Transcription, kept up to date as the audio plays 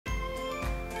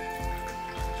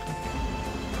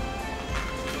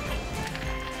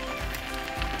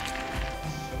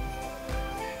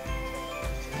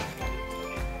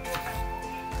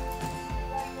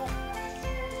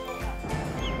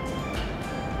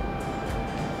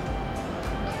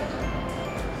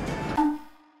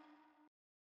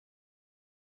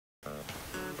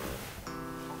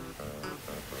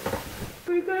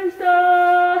繰り返し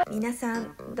た。皆さ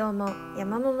んどうも、や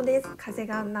まももです。風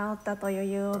邪が治ったと余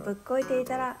裕をぶっこいてい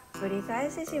たらぶり返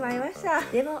してしまいました。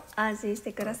でも安心し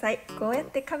てください。こうやっ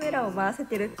てカメラを回せ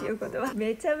てるっていうことは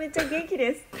めちゃめちゃ元気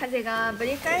です。風邪がぶ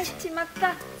り返しちまっ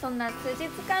た、そんな数日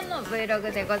間の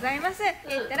Vlog でございます。いっ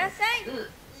てらっしゃ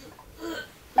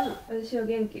い。私は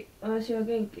元気、私は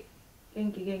元気、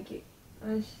元気元気。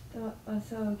明日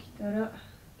朝起きたら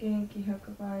元気100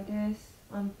倍です。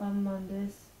アンパンマンで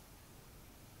す。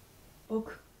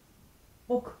僕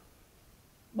ア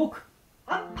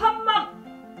ンパンマン、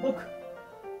僕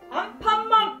アンパン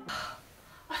マン。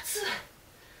暑い、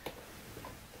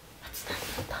暑くな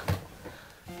った。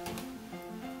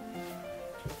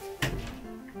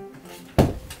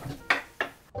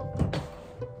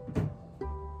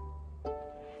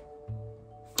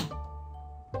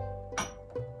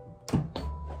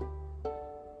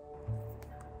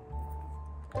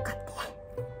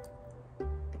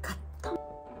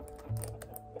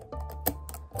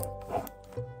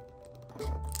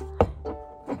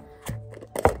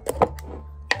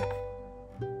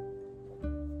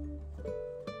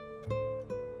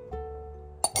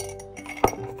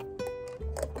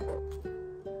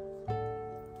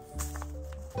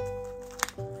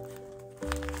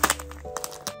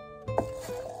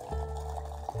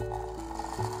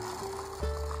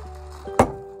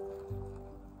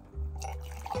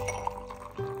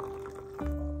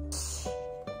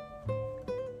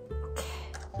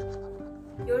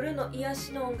夜の癒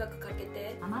しの音楽かけ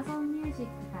て。 Amazon Music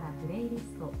からプレイリ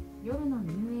スト夜のニ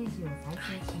ューエイジを再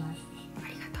生します。あ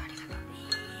りがとうありがとう。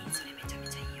それめちゃめ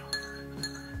ちゃいいよ。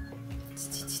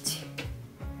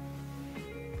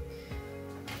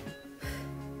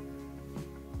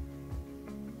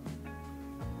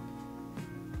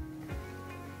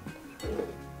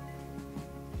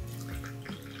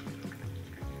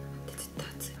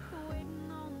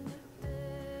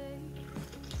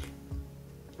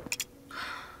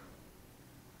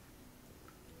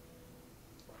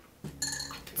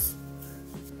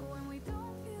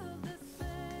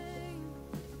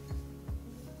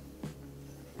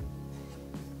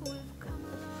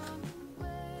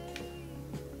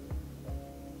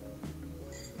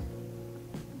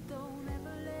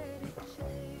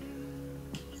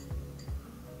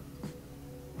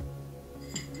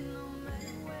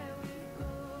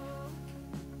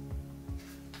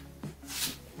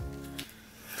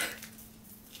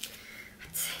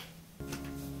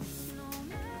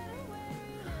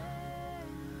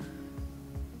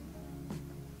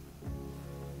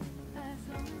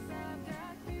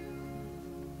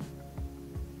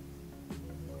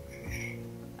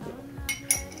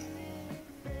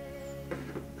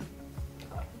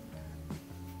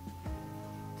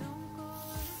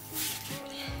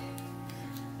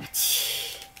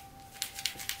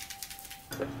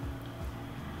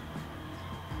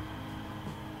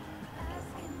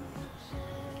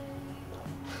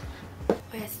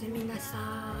おやすみなさ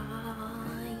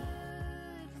ーい。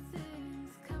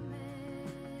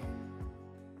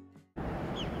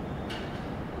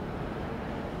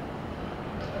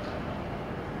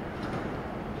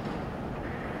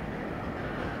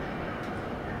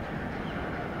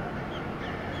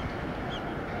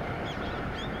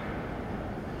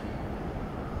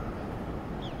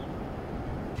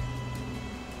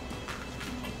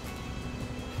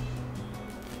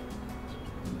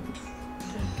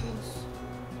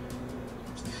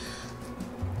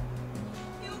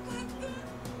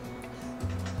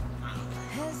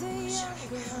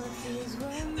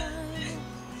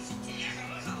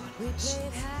We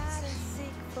played hide and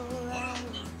seek for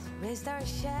hours, raised our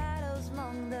shadows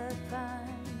among the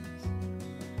pines.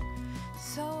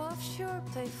 So offshore,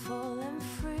 playful and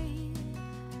free,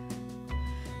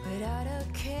 without a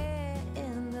care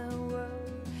in the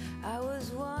world. I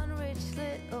was one rich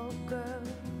little girl,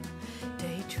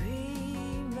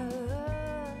 daydreamer,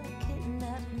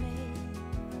 kidnap me,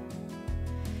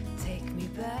 take me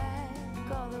back,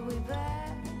 all the way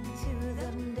back to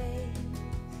them days.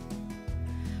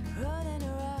 Running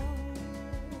around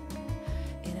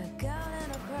in a gown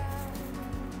and a crown,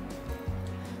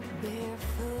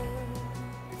 barefoot.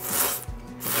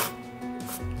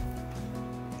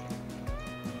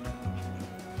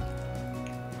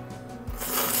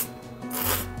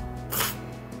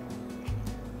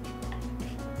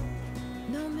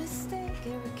 No mistake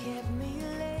ever kept me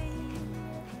late.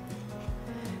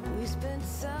 We spent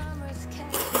summers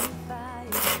catching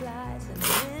fireflies and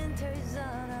winters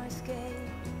on our skates.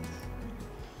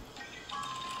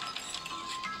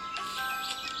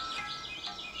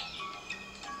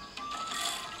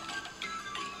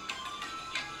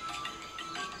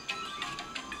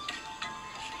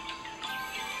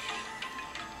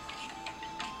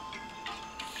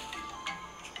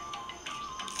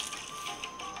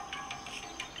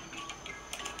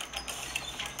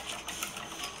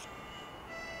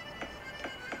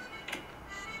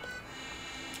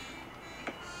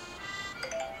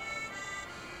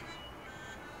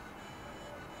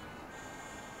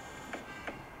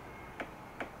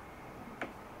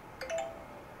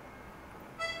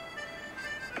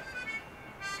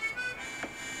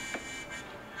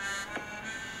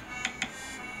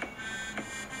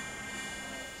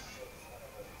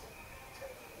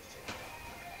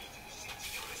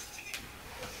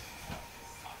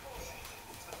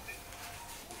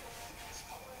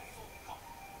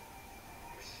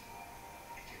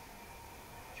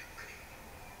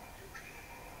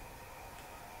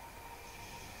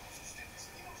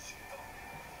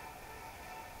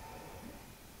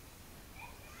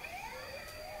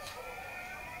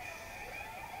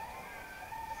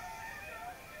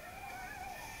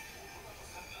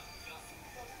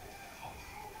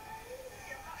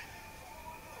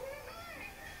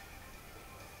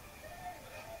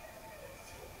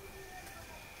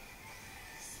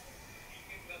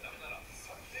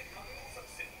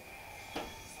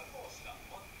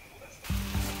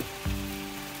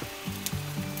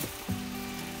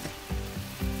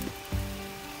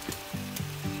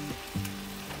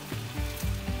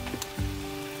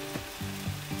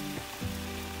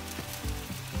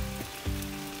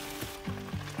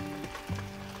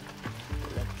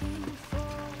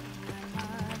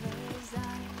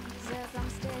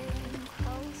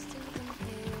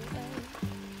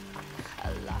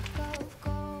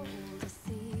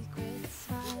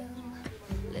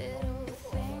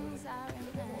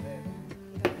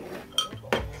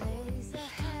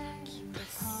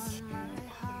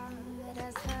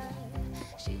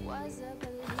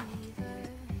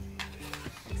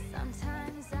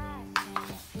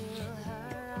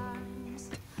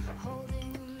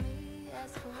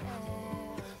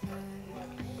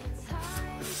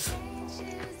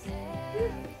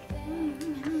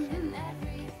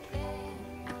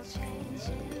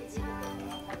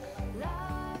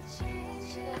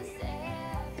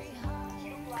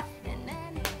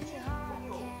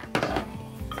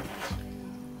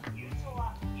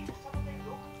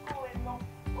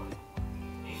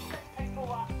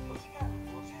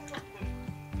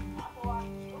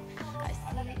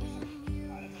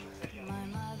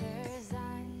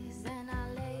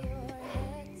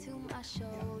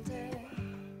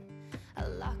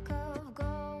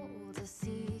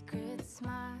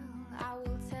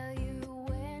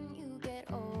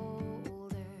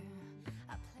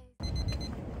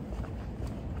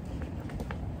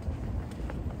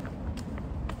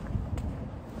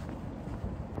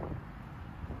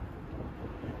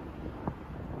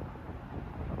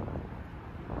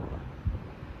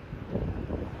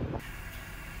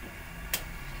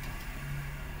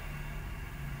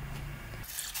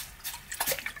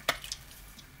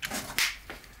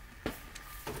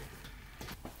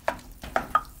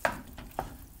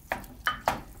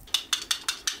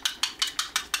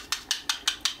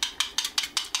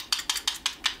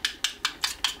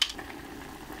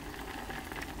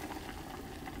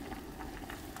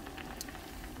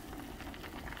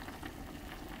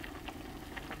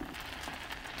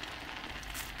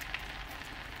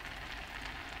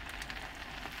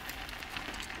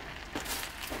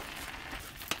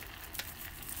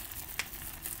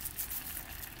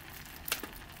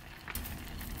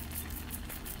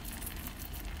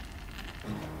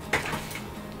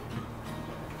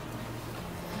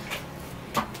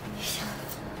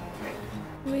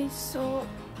 そう、い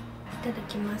ただ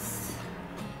きます。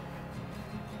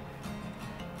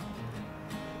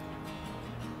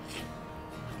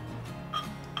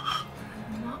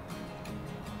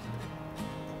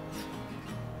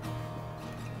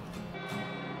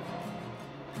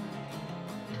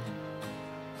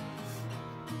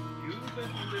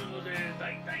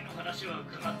大体の話は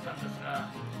伺ったんですが、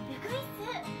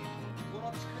こ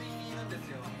の竹林にいるんです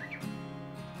よ。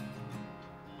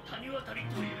谷渡り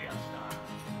というやつだ。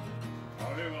あ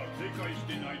れは正解し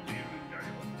て泣いているんだよ。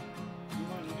す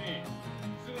まんね。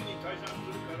すぐに退散す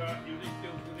るから許して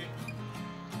おくれ。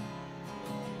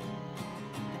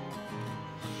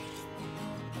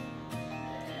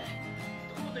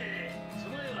ところで、そ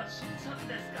の絵は新作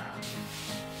ですか？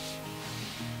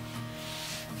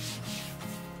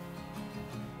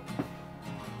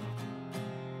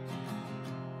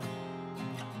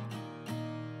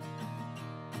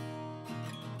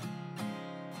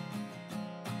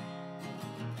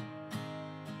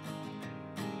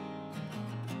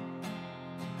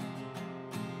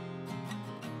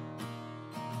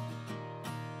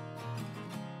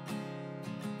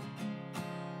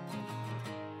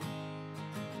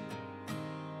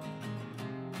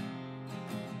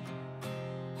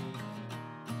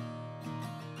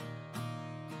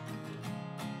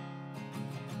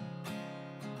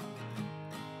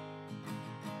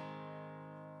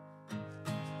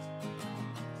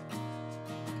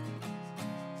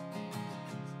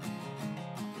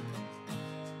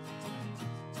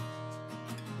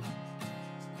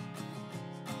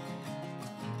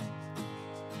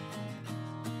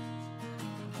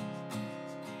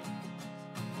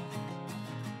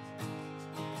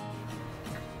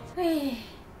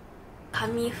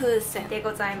紙風船で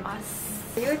ございま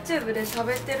す。 YouTube で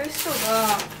喋ってる人が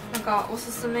なんかお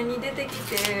すすめに出てき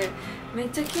てめっ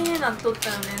ちゃ気になっとった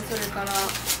よね。それから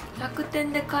楽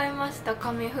天で買いました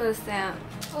紙風船。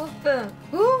オープン。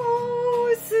お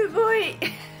ー、すごい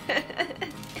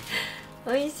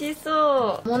美味し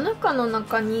そう。もなかの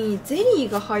中にゼリー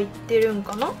が入ってるん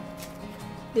かな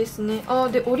ですね。あ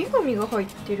ー、で折り紙が入っ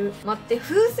てる。待って、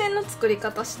風船の作り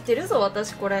方知ってるぞ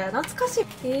私。これ懐かしい。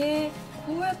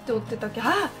こうやって折ってたっけ。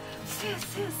あ、せや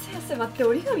待って、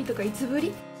折り紙とかいつぶ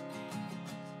り。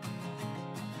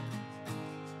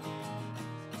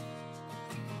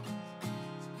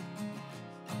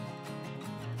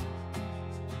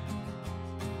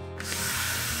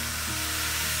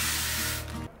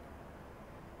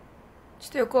ちょ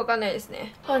っとよくわかんないです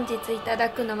ね。本日いた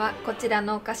だくのはこちら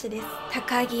のお菓子です。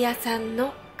高木屋さん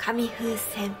の紙風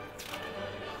船。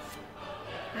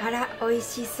あら、美味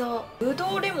しそう。ぶ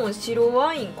どう、レモン、白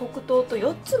ワイン、黒糖と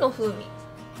4つの風味。はい、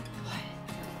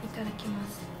いただきま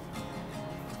す。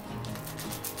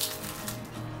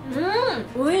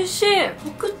美味しい。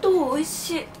黒糖美味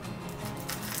しい。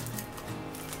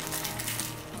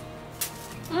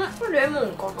これレモ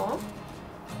ンかな。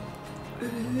う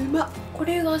まっ。こ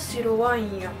れが白ワイ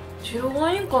ンや。白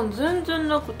ワイン感全然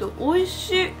なくて美味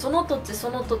しい。その土地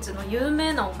その土地の有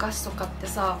名なお菓子とかって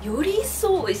さ、より一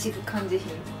層美味しく感じひん。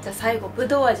じゃあ最後ぶ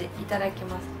どう味いただき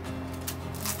ます。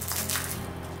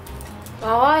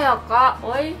爽やか、美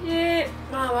味しい。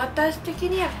まあ私的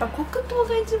にやっぱ黒糖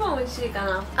が一番美味しいか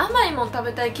な。甘いもん食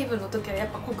べたい気分の時はやっ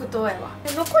ぱ黒糖やわ。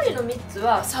で残りの3つ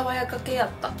は爽やか系やっ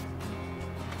た。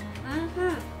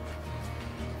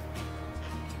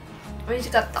美味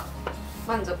しかった。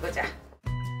満足じゃ。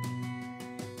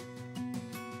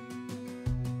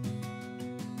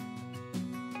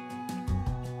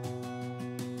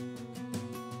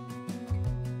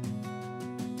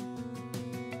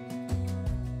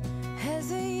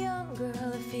As a young girl,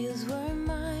 the fields were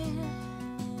mine.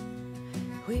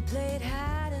 We played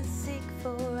hide and seek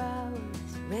for hours,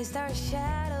 raised our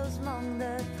shadows, moaned